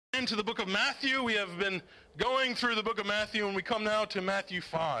time to the book of Matthew. We have been going through the book of Matthew, and we come now to Matthew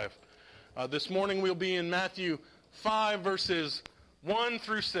 5. This morning we'll be in Matthew 5, verses 1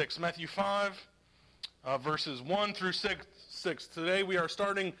 through 6. Matthew 5, verses 1 through 6. Today we are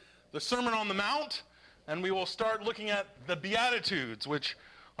starting the Sermon on the Mount, and we will start looking at the Beatitudes, which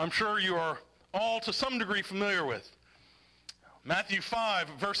I'm sure you are all to some degree familiar with. Matthew 5,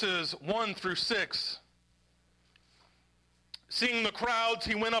 verses 1 through 6. Seeing the crowds,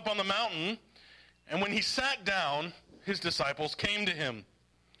 he went up on the mountain, and when he sat down, his disciples came to him.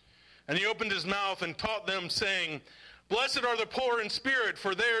 And he opened his mouth and taught them, saying, Blessed are the poor in spirit,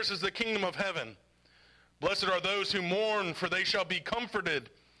 for theirs is the kingdom of heaven. Blessed are those who mourn, for they shall be comforted.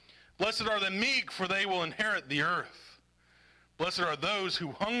 Blessed are the meek, for they will inherit the earth. Blessed are those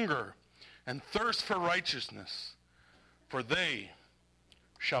who hunger and thirst for righteousness, for they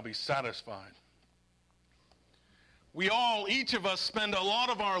shall be satisfied. We all, each of us, spend a lot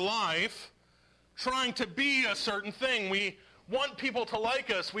of our life trying to be a certain thing. We want people to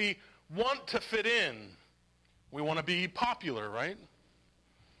like us. We want to fit in. We want to be popular, right?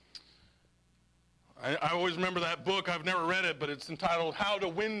 I always remember that book. I've never read it, but it's entitled How to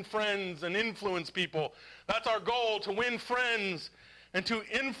Win Friends and Influence People. That's our goal, to win friends and to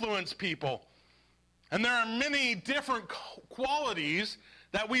influence people. And there are many different qualities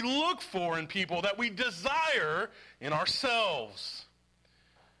that we look for in people, that we desire in ourselves.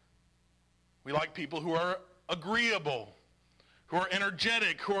 We like people who are agreeable, who are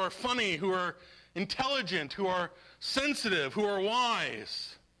energetic, who are funny, who are intelligent, who are sensitive, who are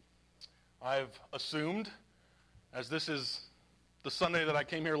wise. I've assumed, as this is the Sunday that I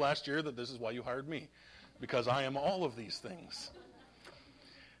came here last year, that this is why you hired me, because I am all of these things.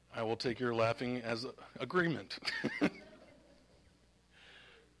 I will take your laughing as agreement.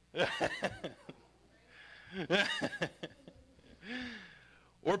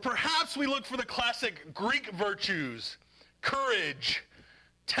 Or perhaps we look for the classic Greek virtues: courage,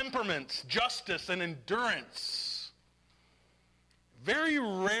 temperament, justice, and endurance. Very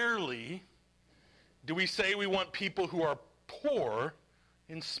rarely do we say we want people who are poor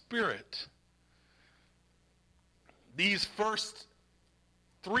in spirit. These first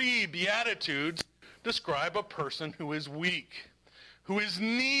three Beatitudes describe a person who is weak, who is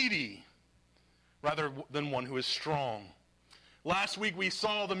needy, rather than one who is strong. Last week we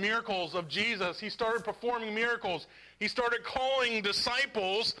saw the miracles of Jesus. He started performing miracles. He started calling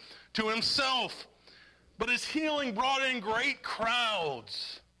disciples to himself. But his healing brought in great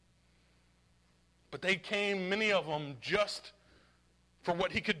crowds. But they came, many of them, just for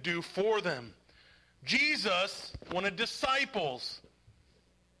what he could do for them. Jesus wanted disciples.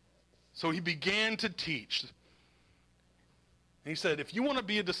 So he began to teach. And he said, if you want to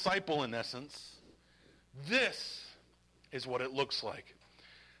be a disciple, in essence, this is what it looks like.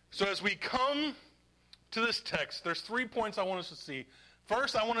 So as we come to this text, there's 3 points I want us to see.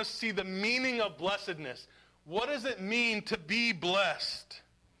 First, I want us to see the meaning of blessedness. What does it mean to be blessed?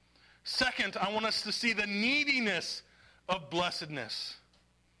 Second, I want us to see the neediness of blessedness.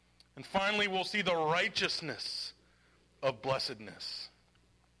 And finally, we'll see the righteousness of blessedness.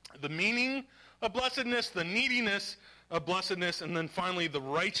 The meaning of blessedness, the neediness of blessedness, and then finally the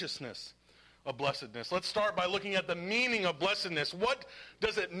righteousness of blessedness. Let's start by looking at the meaning of blessedness. What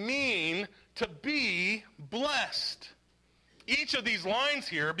does it mean to be blessed? Each of these lines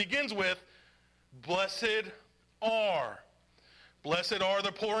here begins with, blessed are. Blessed are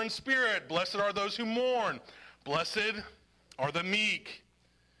the poor in spirit. Blessed are those who mourn. Blessed are the meek.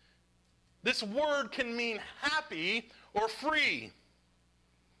 This word can mean happy or free.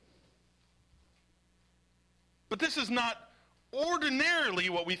 But this is not ordinarily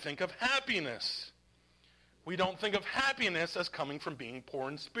what we think of happiness. We don't think of happiness as coming from being poor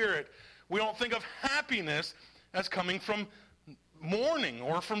in spirit. We don't think of happiness as coming from mourning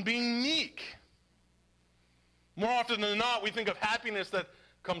or from being meek. More often than not, we think of happiness that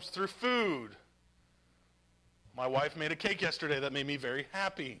comes through food. My wife made a cake yesterday that made me very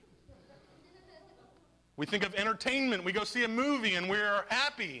happy. We think of entertainment. We go see a movie and we're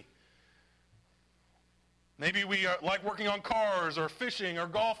happy. Maybe we like working on cars or fishing or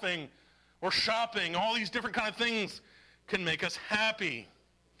golfing or shopping. All these different kind of things can make us happy.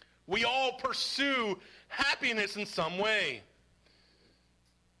 We all pursue happiness in some way.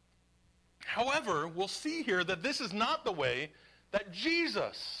 However, we'll see here that this is not the way that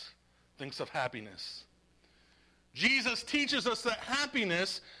Jesus thinks of happiness. Jesus teaches us that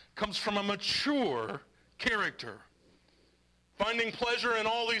happiness comes from a mature character. Finding pleasure in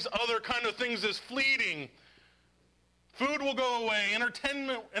all these other kind of things is fleeting. Food will go away.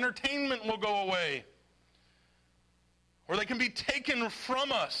 Entertainment will go away. or they can be taken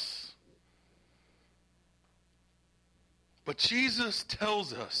from us. But Jesus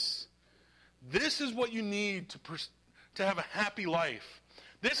tells us, this is what you need to have a happy life.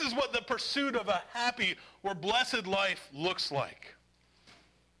 This is what the pursuit of a happy or blessed life looks like.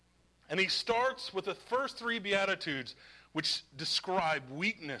 And he starts with the first three Beatitudes, which describe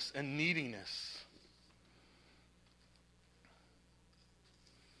weakness and neediness.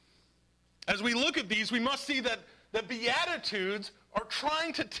 As we look at these, we must see that the Beatitudes are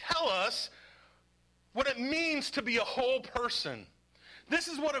trying to tell us what it means to be a whole person. This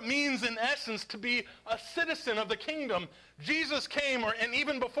is what it means, in essence, to be a citizen of the kingdom. Jesus came, and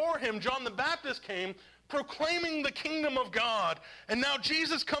even before him, John the Baptist came, proclaiming the kingdom of God. And now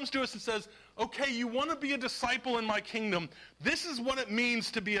Jesus comes to us and says, okay, you want to be a disciple in my kingdom. This is what it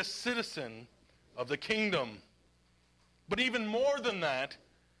means to be a citizen of the kingdom. But even more than that,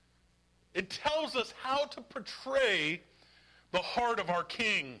 it tells us how to portray the heart of our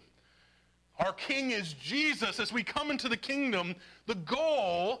King. Our King is Jesus. As we come into the kingdom, the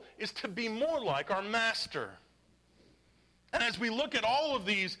goal is to be more like our Master. And as we look at all of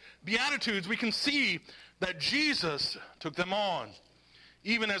these Beatitudes, we can see that Jesus took them on.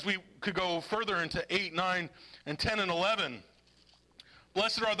 Even as we could go further into 8, 9, and 10, and 11.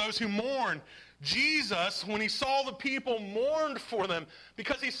 Blessed are those who mourn. Jesus, when he saw the people, mourned for them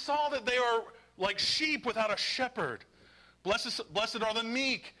because he saw that they are like sheep without a shepherd. Blessed are the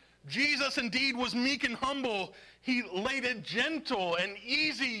meek. Jesus indeed was meek and humble. He laid a gentle and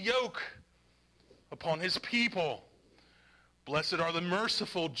easy yoke upon his people. Blessed are the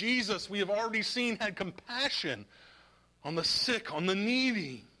merciful. Jesus, we have already seen, had compassion on the sick, on the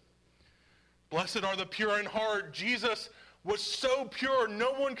needy. Blessed are the pure in heart. Jesus was so pure,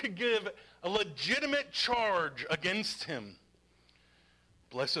 no one could give a legitimate charge against him.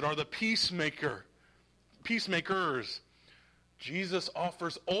 Blessed are the peacemakers. Jesus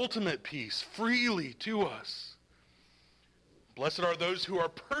offers ultimate peace freely to us. Blessed are those who are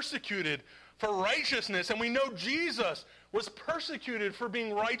persecuted for righteousness. And we know Jesus was persecuted for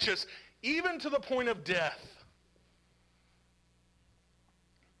being righteous, even to the point of death.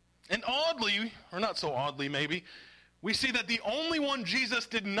 And oddly, or not so oddly maybe, we see that the only one Jesus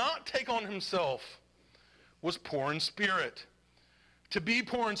did not take on himself was poor in spirit. To be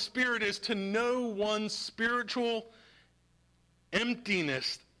poor in spirit is to know one's spiritual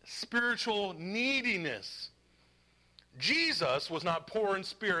emptiness, spiritual neediness. Jesus was not poor in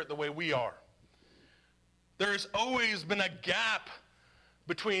spirit the way we are. There has always been a gap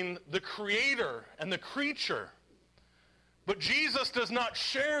between the creator and the creature. But Jesus does not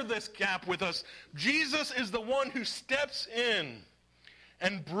share this gap with us. Jesus is the one who steps in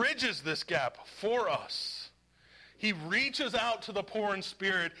and bridges this gap for us. He reaches out to the poor in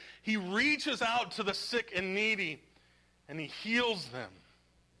spirit. He reaches out to the sick and needy, and he heals them.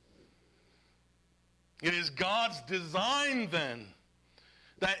 It is God's design then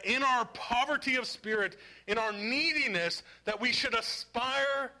that in our poverty of spirit, in our neediness, that we should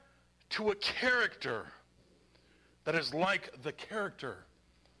aspire to a character that is like the character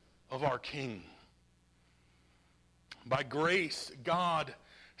of our King. By grace, God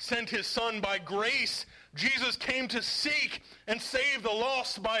sent his Son. By grace, Jesus came to seek and save the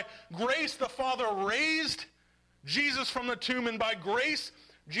lost. By grace, the Father raised Jesus from the tomb. And by grace,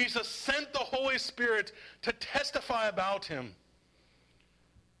 Jesus sent the Holy Spirit to testify about him.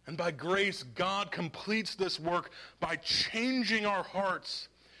 And by grace, God completes this work by changing our hearts.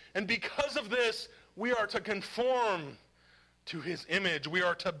 And because of this, we are to conform to his image. We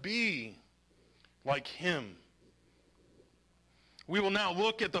are to be like him. We will now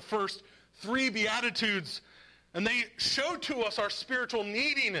look at the first three Beatitudes, and they show to us our spiritual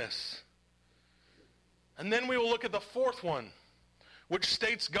neediness. And then we will look at the fourth one, which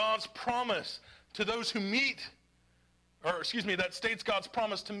states God's promise to those who that states God's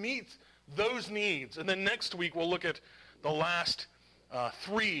promise to meet those needs. And then next week we'll look at the last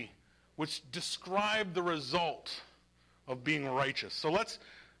three, which describe the result of being righteous. So let's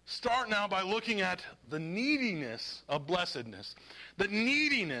start now by looking at the neediness of blessedness, the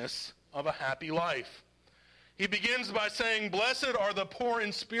neediness of a happy life. He begins by saying, "Blessed are the poor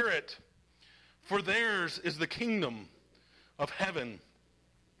in spirit, for theirs is the kingdom of heaven."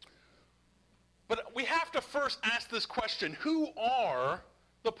 But we have to first ask this question: who are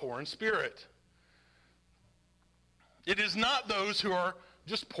the poor in spirit? It is not those who are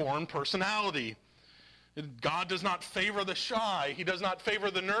just poor in personality. God does not favor the shy. He does not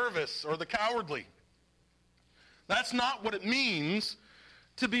favor the nervous or the cowardly. That's not what it means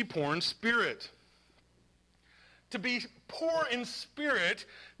to be poor in spirit. To be poor in spirit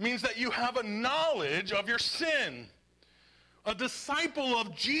means that you have a knowledge of your sin. A disciple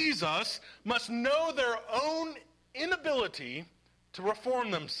of Jesus must know their own inability to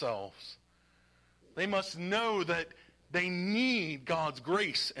reform themselves. They must know that they need God's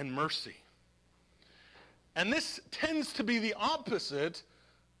grace and mercy. And this tends to be the opposite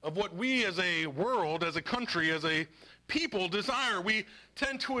of what we as a world, as a country, as a people desire. We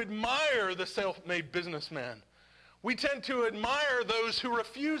tend to admire the self-made businessman. We tend to admire those who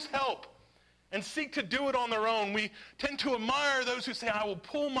refuse help and seek to do it on their own. We tend to admire those who say, I will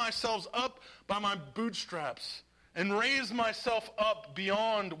pull myself up by my bootstraps and raise myself up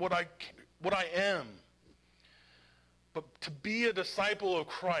beyond what I am. But to be a disciple of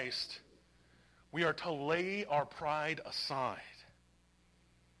Christ, we are to lay our pride aside.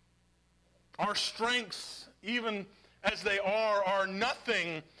 Our strengths, even as they are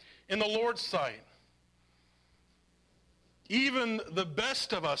nothing in the Lord's sight. Even the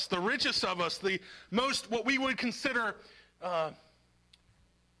best of us, the richest of us, the most, what we would consider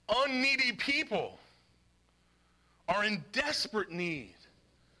unneedy people, are in desperate need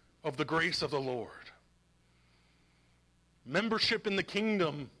of the grace of the Lord. Membership in the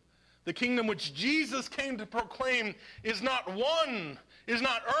kingdom which Jesus came to proclaim, is not won, is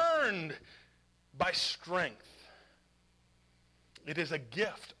not earned by strength. It is a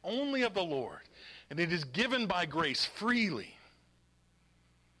gift only of the Lord, and it is given by grace freely.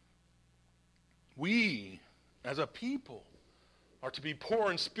 We, as a people, are to be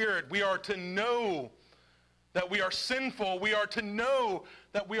poor in spirit. We are to know that we are sinful. We are to know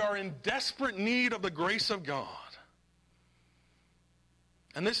that we are in desperate need of the grace of God.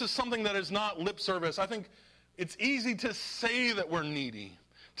 And this is something that is not lip service. I think it's easy to say that we're needy,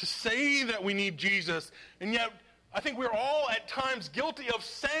 to say that we need Jesus, and yet I think we're all at times guilty of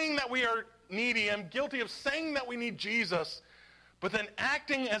saying that we are needy and guilty of saying that we need Jesus, but then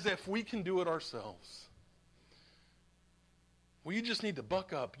acting as if we can do it ourselves. Well, you just need to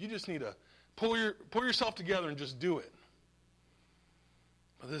buck up. You just need to pull yourself together and just do it.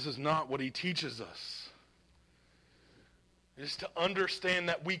 But this is not what he teaches us. It is to understand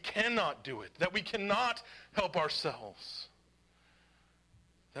that we cannot do it, that we cannot help ourselves,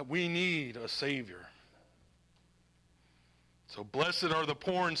 that we need a Savior. So blessed are the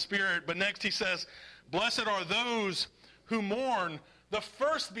poor in spirit. But next he says, blessed are those who mourn. The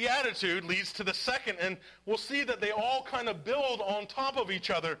first beatitude leads to the second, and we'll see that they all kind of build on top of each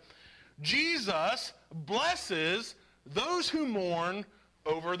other. Jesus blesses those who mourn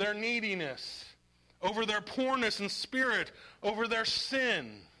over their neediness, over their poorness in spirit, over their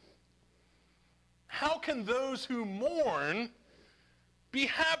sin. How can those who mourn be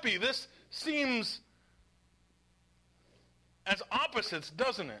happy? This seems as opposites,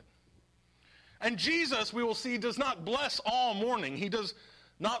 doesn't it? And Jesus, we will see, does not bless all mourning. He does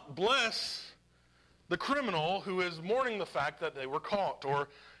not bless the criminal who is mourning the fact that they were caught, or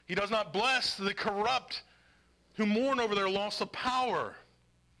he does not bless the corrupt who mourn over their loss of power.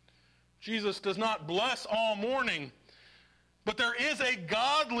 Jesus does not bless all mourning, but there is a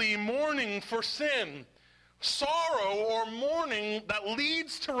godly mourning for sin, sorrow or mourning that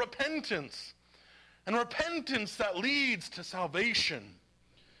leads to repentance, and repentance that leads to salvation.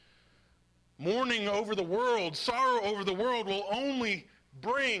 Mourning over the world, sorrow over the world will only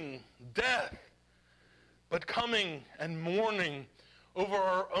bring death, but coming and mourning over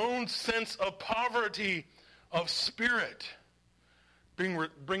our own sense of poverty of spirit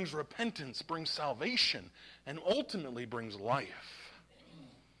brings repentance, brings salvation, and ultimately brings life.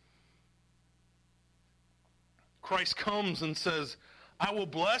 Christ comes and says, I will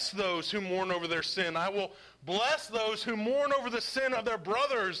bless those who mourn over their sin. I will bless those who mourn over the sin of their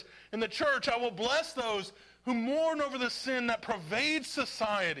brothers in the church. I will bless those who mourn over the sin that pervades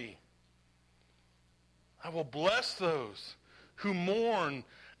society. I will bless those who mourn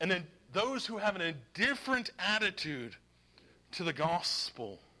and those who have an indifferent attitude to the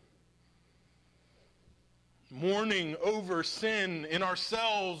gospel. Mourning over sin in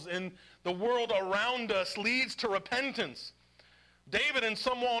ourselves, in the world around us, leads to repentance. David in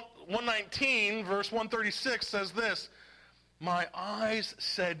Psalm 119, verse 136 says this, my eyes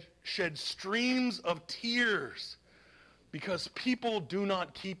shed streams of tears because people do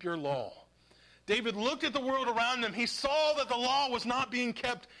not keep your law. David looked at the world around him. He saw that the law was not being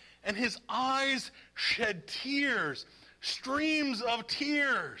kept, and his eyes shed tears, streams of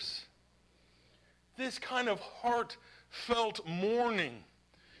tears. This kind of heartfelt mourning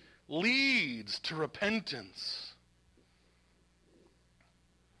leads to repentance.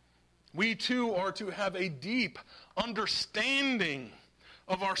 We too are to have a deep understanding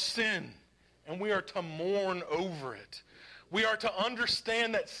of our sin, and we are to mourn over it. We are to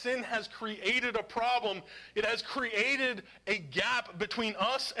understand that sin has created a problem. It has created a gap between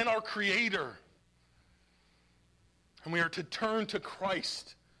us and our Creator. And we are to turn to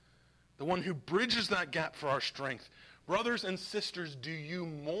Christ, the one who bridges that gap for our strength. Brothers and sisters, do you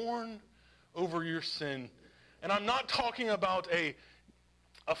mourn over your sin? And I'm not talking about a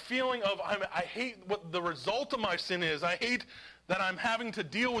feeling of, I hate what the result of my sin is. I hate that I'm having to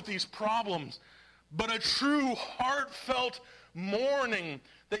deal with these problems. But a true heartfelt mourning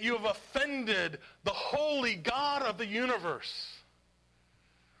that you have offended the holy God of the universe.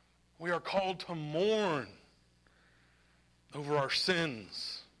 We are called to mourn over our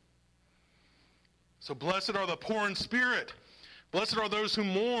sins. So blessed are the poor in spirit. Blessed are those who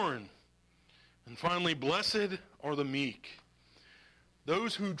mourn. And finally, blessed are the meek.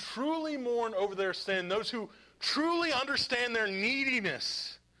 Those who truly mourn over their sin, those who truly understand their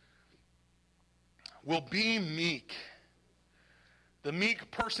neediness, will be meek. The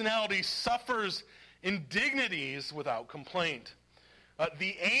meek personality suffers indignities without complaint.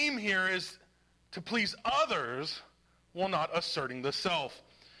 The aim here is to please others while not asserting the self.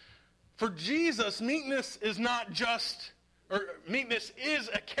 For Jesus, meekness is a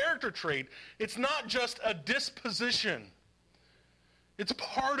character trait. It's not just a disposition. It's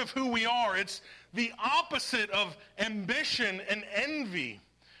part of who we are. It's the opposite of ambition and envy.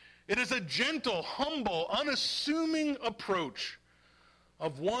 It is a gentle, humble, unassuming approach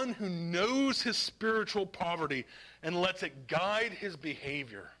of one who knows his spiritual poverty and lets it guide his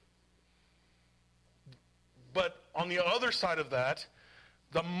behavior. But on the other side of that,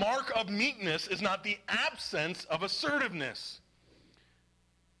 the mark of meekness is not the absence of assertiveness.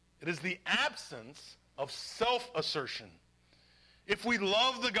 It is the absence of self-assertion. If we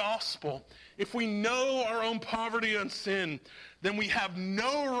love the gospel, if we know our own poverty and sin, then we have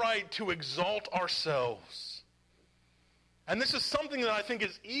no right to exalt ourselves. And this is something that I think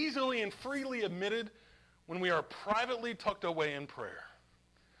is easily and freely admitted when we are privately tucked away in prayer,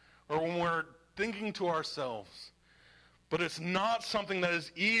 or when we're thinking to ourselves. But it's not something that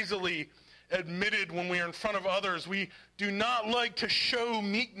is easily admitted when we are in front of others. We do not like to show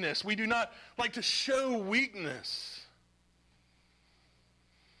meekness. We do not like to show weakness.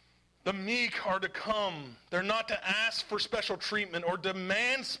 The meek are to come. They're not to ask for special treatment or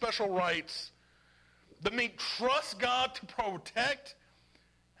demand special rights. The meek trust God to protect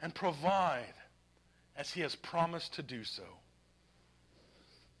and provide as he has promised to do so.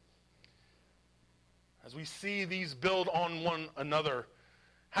 As we see these build on one another,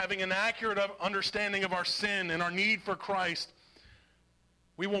 having an accurate understanding of our sin and our need for Christ,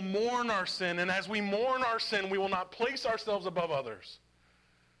 we will mourn our sin, and as we mourn our sin, we will not place ourselves above others.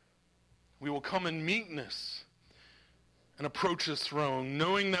 We will come in meekness and approach his throne,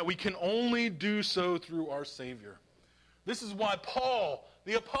 knowing that we can only do so through our Savior. This is why Paul,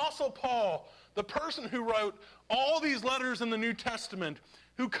 the Apostle Paul, the person who wrote all these letters in the New Testament,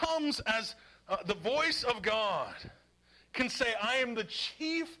 who comes as the voice of God, can say, I am the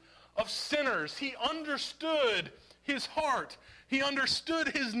chief of sinners. He understood his heart. He understood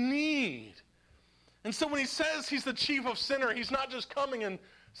his need. And so when he says he's the chief of sinners, he's not just coming and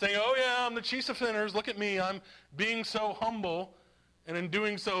saying, oh yeah, I'm the chief of sinners, look at me, I'm being so humble, and in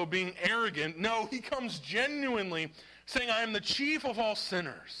doing so being arrogant. No, he comes genuinely saying, I am the chief of all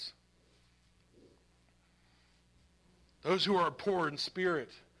sinners. Those who are poor in spirit,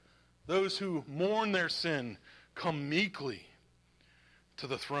 those who mourn their sin, come meekly to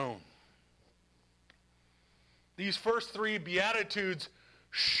the throne. These first three Beatitudes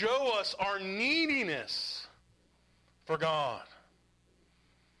show us our neediness for God.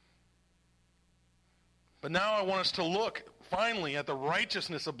 But now I want us to look, finally, at the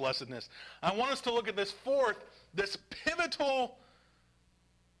righteousness of blessedness. I want us to look at this pivotal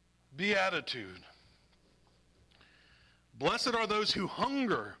beatitude. Blessed are those who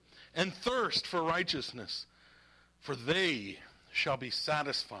hunger and thirst for righteousness, for they shall be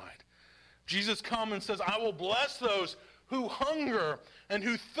satisfied. Jesus comes and says, I will bless those who hunger and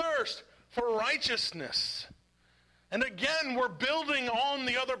who thirst for righteousness. And again, we're building on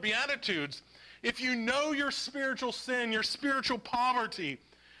the other Beatitudes. If you know your spiritual sin, your spiritual poverty,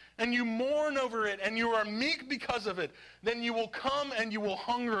 and you mourn over it, and you are meek because of it, then you will come and you will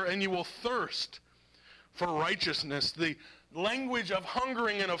hunger and you will thirst for righteousness. The language of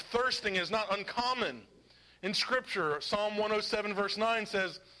hungering and of thirsting is not uncommon. In Scripture, Psalm 107 verse 9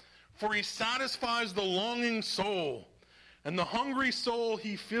 says, for he satisfies the longing soul, and the hungry soul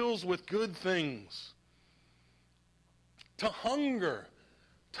he fills with good things. To hunger,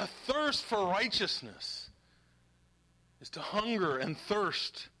 to thirst for righteousness is to hunger and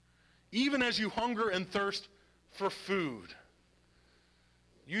thirst, even as you hunger and thirst for food.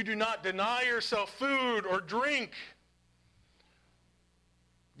 You do not deny yourself food or drink.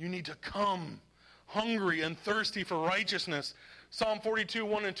 You need to come hungry and thirsty for righteousness. Psalm 42,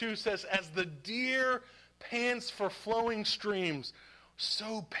 1 and 2 says, as the deer pants for flowing streams,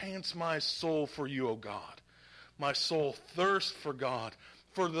 so pants my soul for you, O God. My soul thirsts for God,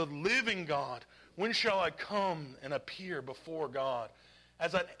 for the living God. When shall I come and appear before God?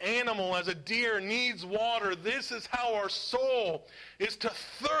 As an animal, as a deer needs water, this is how our soul is to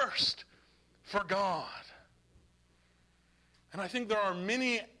thirst for God. And I think there are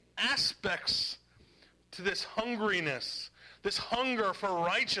many aspects to this hungriness, this hunger for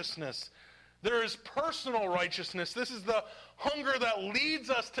righteousness. There is personal righteousness. This is the hunger that leads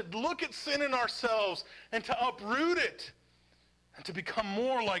us to look at sin in ourselves and to uproot it and to become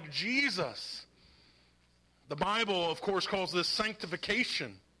more like Jesus. The Bible, of course, calls this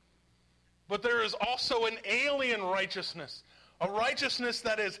sanctification. But there is also an alien righteousness, a righteousness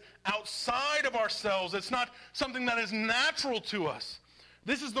that is outside of ourselves. It's not something that is natural to us.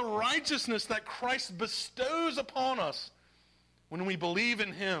 This is the righteousness that Christ bestows upon us when we believe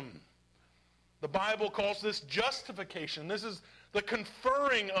in him. The Bible calls this justification. This is the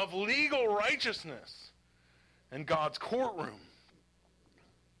conferring of legal righteousness in God's courtroom.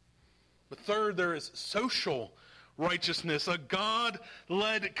 But third, there is social righteousness, a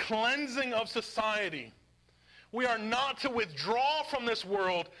God-led cleansing of society. We are not to withdraw from this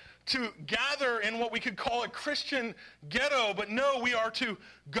world to gather in what we could call a Christian ghetto, but no, we are to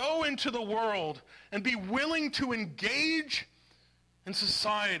go into the world and be willing to engage in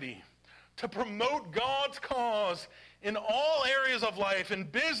society, to promote God's cause in all areas of life, in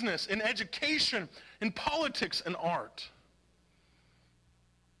business, in education, in politics, and art.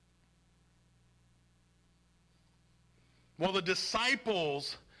 While the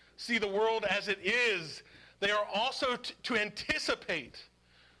disciples see the world as it is, they are also to anticipate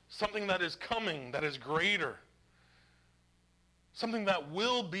something that is coming, that is greater, something that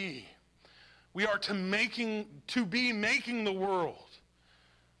will be. We are to be making the world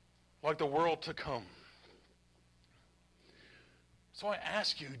like the world to come. So I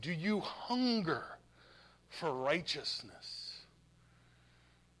ask you, do you hunger for righteousness?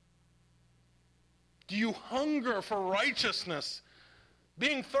 Do you hunger for righteousness?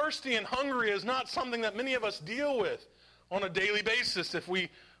 Being thirsty and hungry is not something that many of us deal with on a daily basis. If we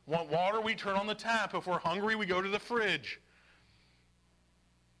want water, we turn on the tap. If we're hungry, we go to the fridge.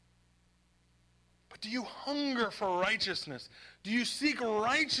 But do you hunger for righteousness? Do you seek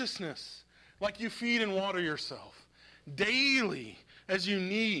righteousness like you feed and water yourself daily as you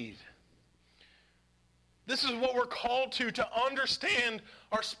need? This is what we're called to understand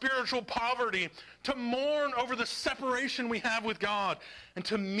our spiritual poverty, to mourn over the separation we have with God, and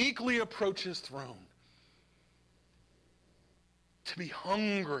to meekly approach his throne. To be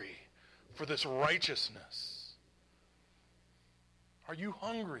hungry for this righteousness. Are you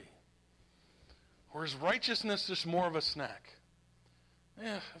hungry? Or is righteousness just more of a snack?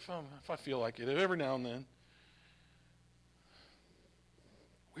 If I feel like it, every now and then.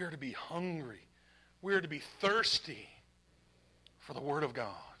 We are to be hungry. We are to be thirsty for the Word of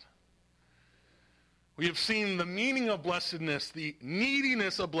God. We have seen the meaning of blessedness, the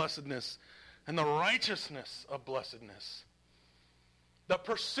neediness of blessedness, and the righteousness of blessedness. The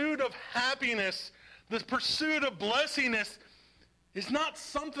pursuit of happiness, the pursuit of blessiness is not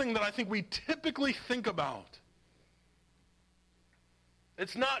something that I think we typically think about.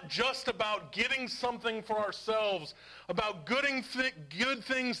 It's not just about getting something for ourselves, about good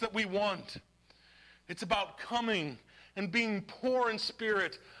things that we want. It's about coming and being poor in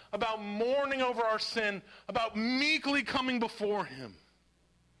spirit, about mourning over our sin, about meekly coming before him.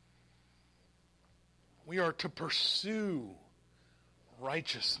 We are to pursue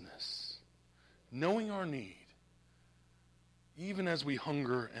righteousness, knowing our need, even as we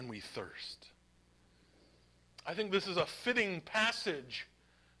hunger and we thirst. I think this is a fitting passage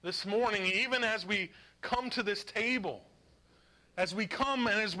this morning, even as we come to this table. As we come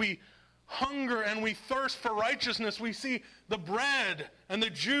and as we hunger and we thirst for righteousness, we see the bread and the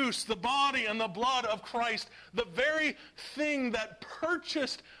juice, the body and the blood of Christ, the very thing that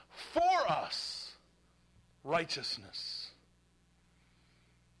purchased for us righteousness.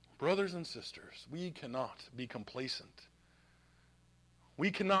 Brothers and sisters, we cannot be complacent.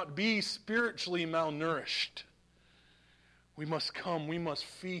 We cannot be spiritually malnourished. We must come, we must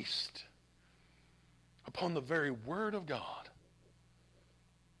feast upon the very Word of God.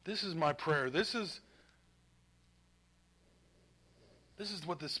 This is my prayer. This is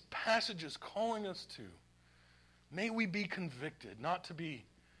what this passage is calling us to. May we be convicted not to be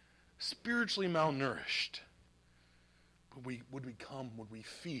spiritually malnourished, would we come, would we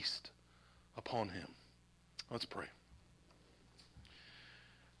feast upon him? Let's pray.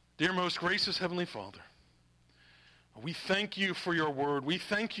 Dear most gracious Heavenly Father, we thank you for your word. We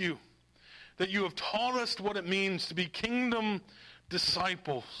thank you that you have taught us what it means to be kingdom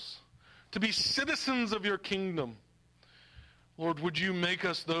disciples, to be citizens of your kingdom. Lord, would you make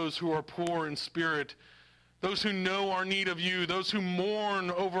us those who are poor in spirit, those who know our need of you, those who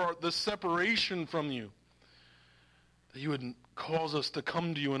mourn over the separation from you, that you would cause us to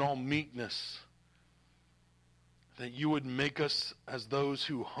come to you in all meekness, that you would make us as those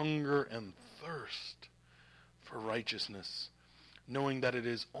who hunger and thirst for righteousness, knowing that it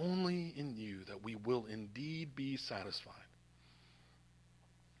is only in you that we will indeed be satisfied.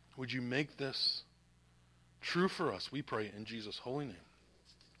 Would you make this true for us, we pray in Jesus' holy name.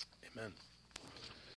 Amen.